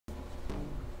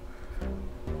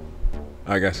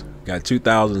All right, guys, got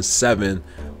 2007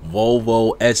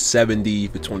 Volvo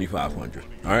S40 for 2,500.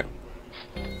 All right,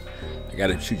 I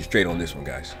gotta shoot you straight on this one,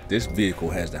 guys. This vehicle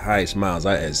has the highest miles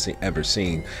I ever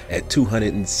seen at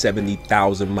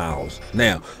 270,000 miles.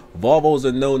 Now, Volvos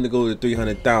are known to go to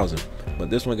 300,000, but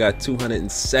this one got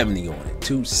 270 on it,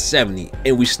 270,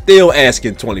 and we still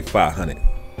asking 2,500.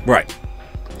 Right.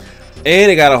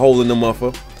 And it got a hole in the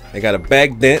muffler. It got a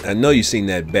back dent. I know you've seen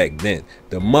that back dent.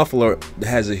 The muffler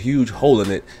has a huge hole in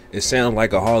it. It sounds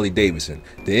like a Harley Davidson.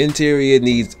 The interior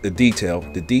needs a detail.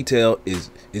 The detail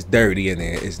is dirty in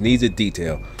there. It needs a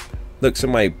detail. Look,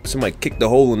 somebody kicked the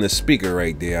hole in the speaker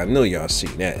right there. I know y'all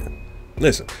seen that.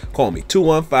 Listen, call me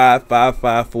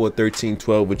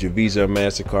 215-554-1312 with your Visa or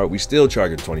MasterCard. We still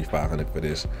charging $2,500 for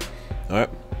this. All right,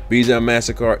 Visa or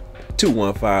MasterCard.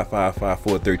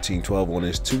 215-554-1312 on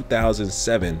this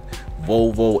 2007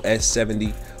 Volvo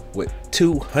S40 with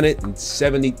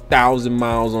 270,000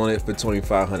 miles on it for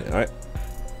 2,500. All right,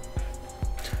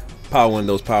 power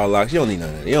windows, power locks. You don't need none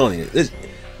of that. You don't need it.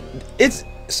 It's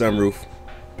sunroof.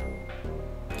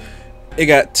 It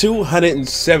got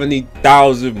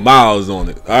 270,000 miles on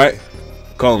it. All right,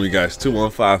 call me, guys.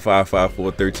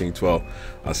 215-554-1312.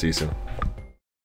 I'll see you soon.